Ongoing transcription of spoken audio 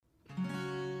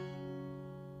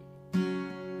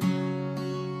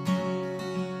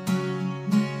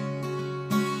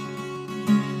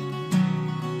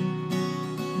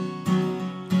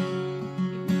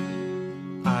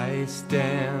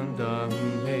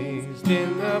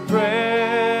in the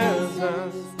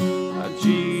presence of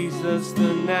Jesus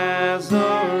the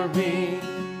Nazarene,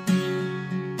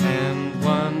 and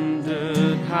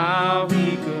wondered how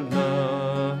he could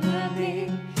love me,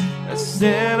 a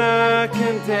sinner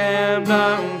condemned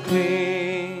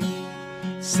unclean,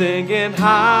 singing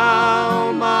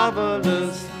how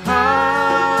marvelous,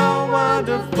 how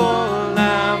wonderful,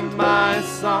 and my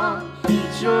song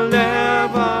shall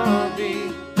ever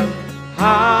be.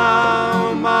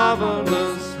 How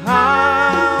marvelous,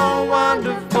 how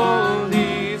wonderful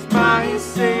is my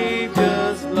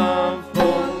Savior's love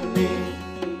for me.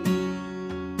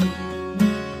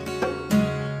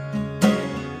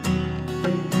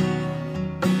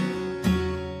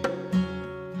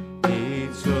 He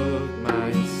took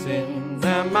my sins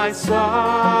and my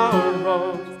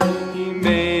sorrows, he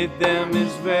made them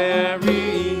his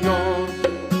very own.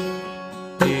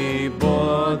 He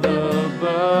bore the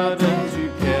burden to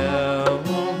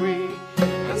Calvary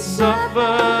and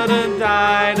suffered and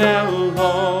died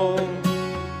alone,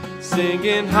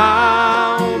 singing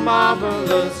how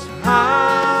marvelous,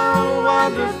 how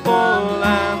wonderful,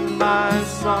 and my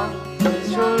song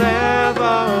shall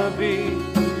ever be.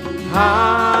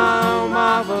 How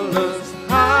marvelous,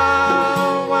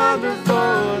 how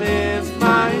wonderful is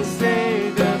my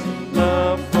Savior's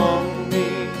love for me.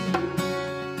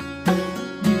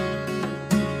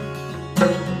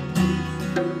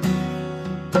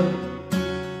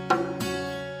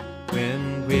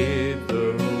 When with the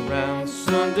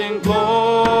ransomed in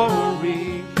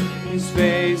glory his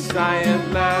face I at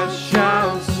last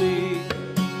shall see,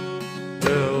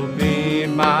 will be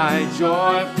my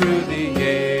joy through the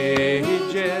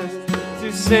ages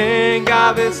to sing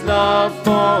of his love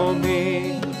for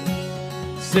me,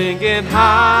 singing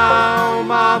how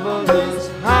marvelous,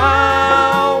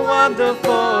 how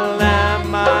wonderful, and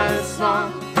my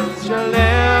song shall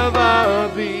ever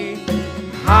be.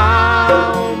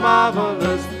 How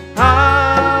marvelous,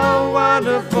 how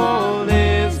wonderful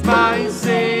is my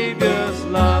Savior's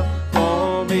love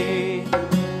for me,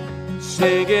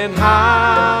 singing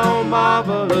how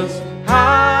marvelous,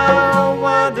 how